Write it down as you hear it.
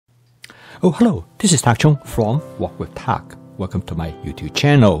Oh, hello, this is Tak Chung from Walk with Tak. Welcome to my YouTube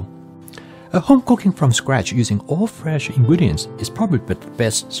channel. Home cooking from scratch using all fresh ingredients is probably the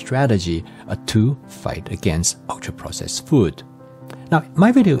best strategy to fight against ultra-processed food. Now,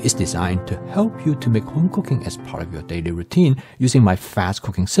 my video is designed to help you to make home cooking as part of your daily routine using my fast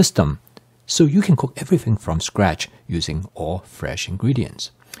cooking system, so you can cook everything from scratch using all fresh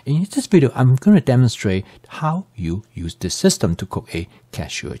ingredients. In this video, I'm going to demonstrate how you use this system to cook a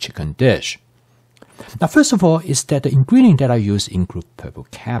cashew chicken dish. Now, first of all, is that the ingredient that I use include purple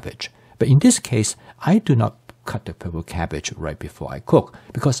cabbage. But in this case, I do not cut the purple cabbage right before I cook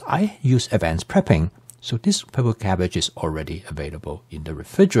because I use advanced prepping. So this purple cabbage is already available in the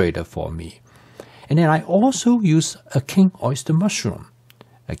refrigerator for me. And then I also use a king oyster mushroom.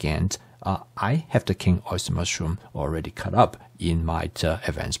 Again, I have the king oyster mushroom already cut up in my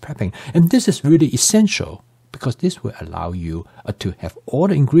advanced prepping. And this is really essential because this will allow you to have all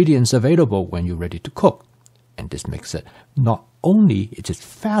the ingredients available when you're ready to cook. And this makes it not only it is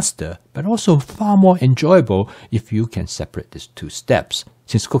faster, but also far more enjoyable if you can separate these two steps,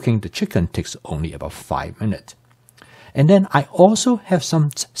 since cooking the chicken takes only about 5 minutes. And then I also have some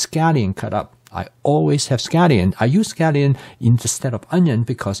scallion cut up. I always have scallion. I use scallion instead of onion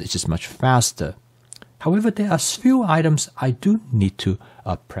because it's just much faster. However, there are few items I do need to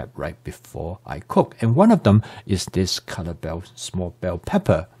prep right before I cook. And one of them is this color bell, small bell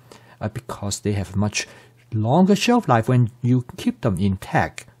pepper, because they have much longer shelf life when you keep them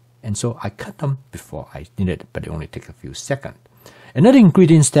intact. And so I cut them before I need it, but it only takes a few seconds. Another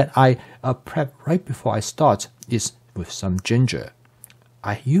ingredient that I prep right before I start is with some ginger.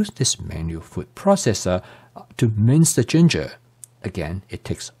 I use this manual food processor to mince the ginger. Again, it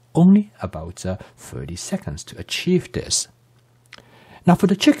takes only about 30 seconds to achieve this. Now for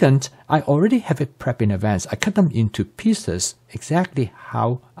the chicken, I already have it prepped in advance. I cut them into pieces exactly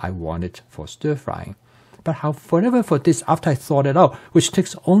how I want it for stir frying. But however, for this, after I thawed it out, which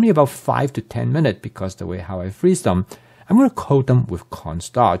takes only about 5 to 10 minutes because the way how I freeze them, I'm going to coat them with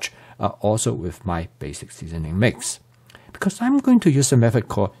cornstarch, also with my basic seasoning mix. Because I'm going to use a method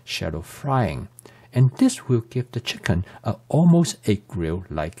called shallow frying. And this will give the chicken almost a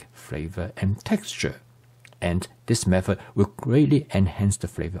grill-like flavor and texture. And this method will greatly enhance the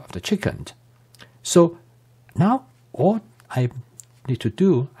flavor of the chicken. So now all I need to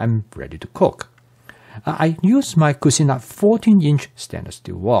do, I'm ready to cook. I use my Cuisinart 14-inch stainless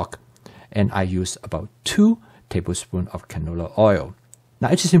steel wok, and I use about 2 tablespoons of canola oil. Now,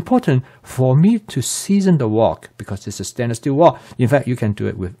 it is important for me to season the wok because it's a stainless steel wok. In fact, you can do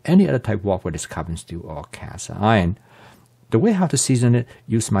it with any other type of wok, whether it's carbon steel or cast iron. The way how to season it,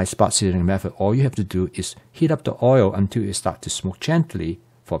 use my spot seasoning method. All you have to do is heat up the oil until it starts to smoke gently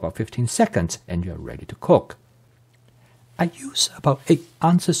for about 15 seconds, and you're ready to cook. I use about 8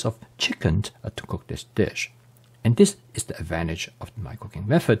 ounces of chicken to cook this dish. And this is the advantage of my cooking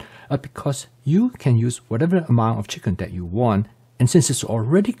method because you can use whatever amount of chicken that you want. And since it's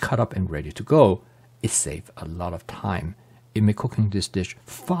already cut up and ready to go, it saves a lot of time. It makes cooking this dish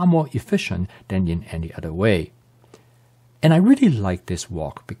far more efficient than in any other way. And I really like this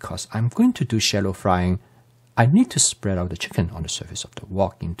wok because I'm going to do shallow frying. I need to spread out the chicken on the surface of the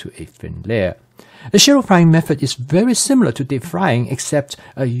wok into a thin layer. The shallow frying method is very similar to deep frying, except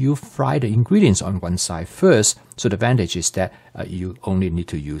you fry the ingredients on one side first. So the advantage is that you only need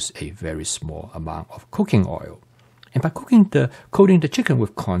to use a very small amount of cooking oil. And by coating the chicken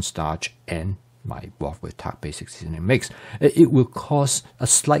with cornstarch and my Walk with Tak basic seasoning mix, it will cause a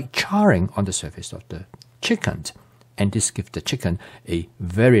slight charring on the surface of the chicken. And this gives the chicken a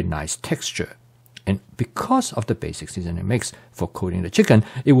very nice texture. And because of the basic seasoning mix for coating the chicken,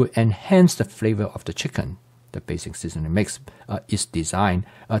 it will enhance the flavor of the chicken. The basic seasoning mix is designed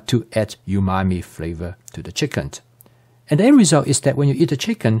to add umami flavor to the chicken. And the end result is that when you eat the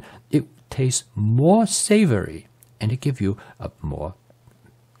chicken, it tastes more savory. And it gives you a more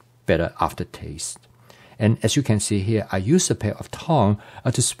better aftertaste. And as you can see here, I use a pair of tongs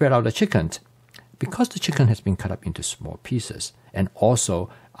to spread out the chicken. Because the chicken has been cut up into small pieces, and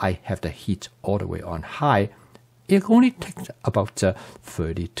also I have the heat all the way on high, it only takes about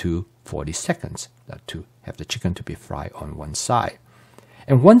 30 to 40 seconds to have the chicken to be fried on one side.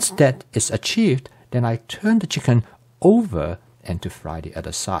 And once that is achieved, then I turn the chicken over and to fry the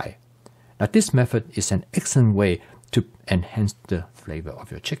other side. Now, this method is an excellent way to enhance the flavor of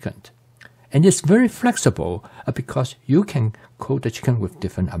your chicken. And it's very flexible because you can coat the chicken with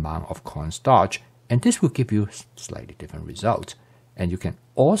different amount of cornstarch, and this will give you slightly different results. And you can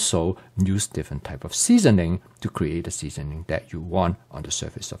also use different type of seasoning to create the seasoning that you want on the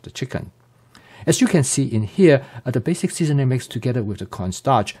surface of the chicken. As you can see in here, the basic seasoning mixed together with the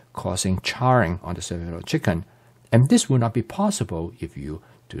cornstarch causing charring on the surface of the chicken. And this will not be possible if you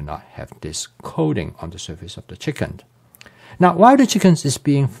do not have this coating on the surface of the chicken. Now, while the chicken is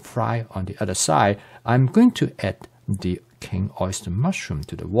being fried on the other side, I'm going to add the king oyster mushroom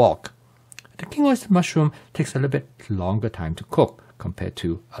to the wok. The king oyster mushroom takes a little bit longer time to cook compared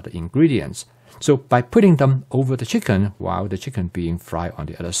to other ingredients. So by putting them over the chicken while the chicken being fried on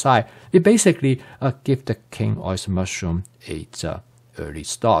the other side, it basically gives the king oyster mushroom its early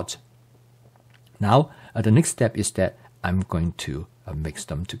start. Now, the next step is that I'm going to mix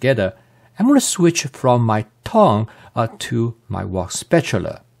them together. I'm going to switch from my tongue to my wok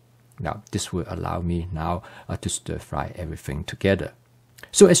spatula. Now, this will allow me now to stir fry everything together.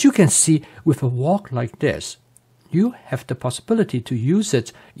 So as you can see, with a wok like this, you have the possibility to use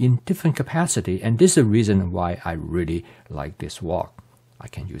it in different capacity, and this is the reason why I really like this wok. I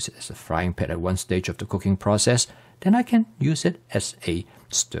can use it as a frying pan at one stage of the cooking process, then I can use it as a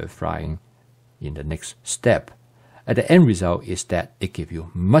stir frying in the next step. And the end result is that it gives you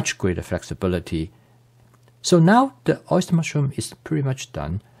much greater flexibility. So now the oyster mushroom is pretty much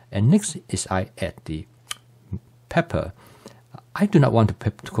done, and next is I add the pepper. I do not want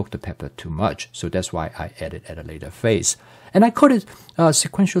to cook the pepper too much, so that's why I add it at a later phase. And I call it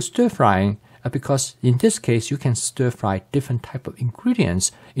sequential stir frying because in this case you can stir fry different type of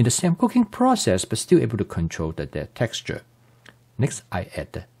ingredients in the same cooking process but still able to control their texture. Next, I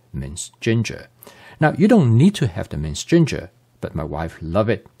add the minced ginger. Now, you don't need to have the minced ginger, but my wife loves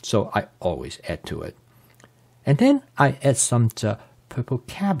it, so I always add to it. And then I add some purple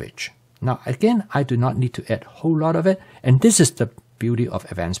cabbage. Now, again, I do not need to add a whole lot of it, and this is the beauty of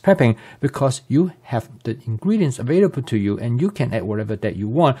advanced prepping because you have the ingredients available to you and you can add whatever that you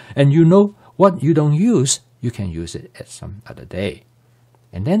want, and you know what you don't use, you can use it at some other day.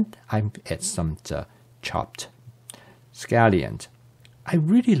 And then I add some chopped scallions. I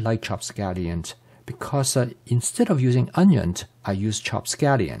really like chopped scallions because instead of using onions, I use chopped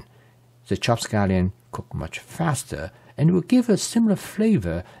scallion. The chopped scallion cook much faster and it will give a similar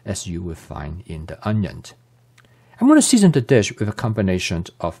flavor as you will find in the onion. I'm going to season the dish with a combination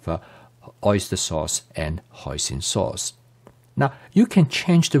of oyster sauce and hoisin sauce. Now, you can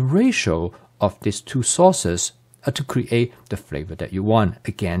change the ratio of these two sauces to create the flavor that you want.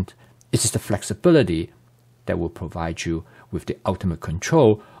 Again, it is the flexibility that will provide you with the ultimate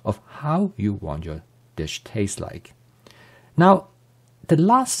control of how you want your dish taste like. Now, the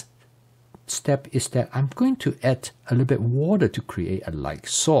last step is that I'm going to add a little bit water to create a light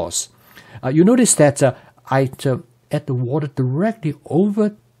sauce. You notice that I add the water directly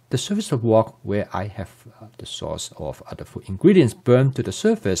over the surface of wok where I have the sauce of other food ingredients burned to the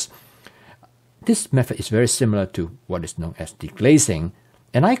surface. This method is very similar to what is known as deglazing,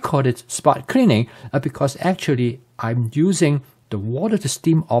 and I call it spot cleaning because actually I'm using the water to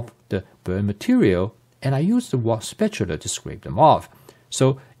steam off the burnt material, and I use the wok spatula to scrape them off.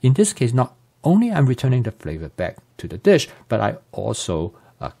 So in this case, not only I'm returning the flavor back to the dish, but I also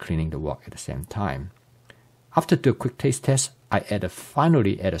cleaning the wok at the same time. After the quick taste test, I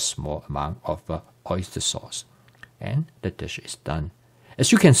finally add a small amount of oyster sauce, and the dish is done.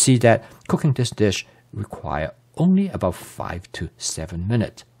 As you can see that cooking this dish requires only about 5 to 7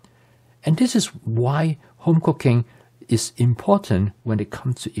 minutes. And this is why home cooking is important when it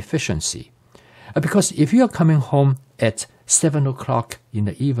comes to efficiency. Because if you are coming home at 7 o'clock in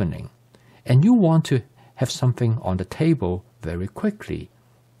the evening and you want to have something on the table very quickly,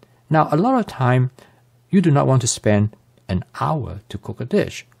 now a lot of time you do not want to spend an hour to cook a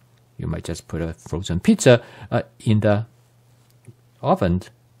dish. You might just put a frozen pizza in the oven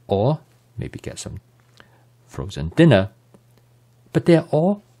or maybe get some frozen dinner, but they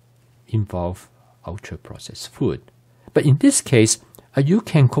all involve ultra-processed food. But in this case, you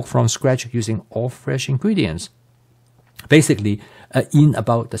can cook from scratch using all fresh ingredients, basically in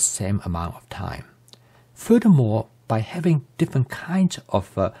about the same amount of time. Furthermore, by having different kinds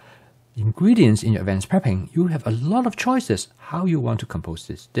of ingredients in your advanced prepping, you have a lot of choices how you want to compose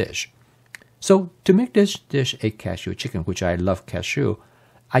this dish. So to make this dish a cashew chicken, which I love cashew,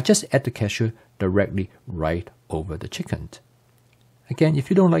 I just add the cashew directly right over the chicken. Again, if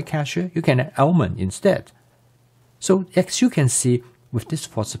you don't like cashew, you can add almond instead. So as you can see, with this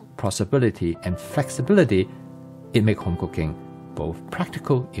possibility and flexibility, it makes home cooking both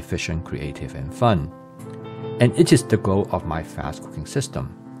practical, efficient, creative, and fun. And it is the goal of my fast cooking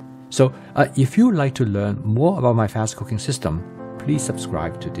system. So if you like to learn more about my fast cooking system, please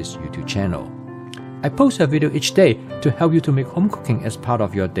subscribe to this YouTube channel. I post a video each day to help you to make home cooking as part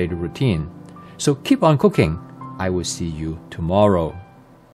of your daily routine. So keep on cooking. I will see you tomorrow.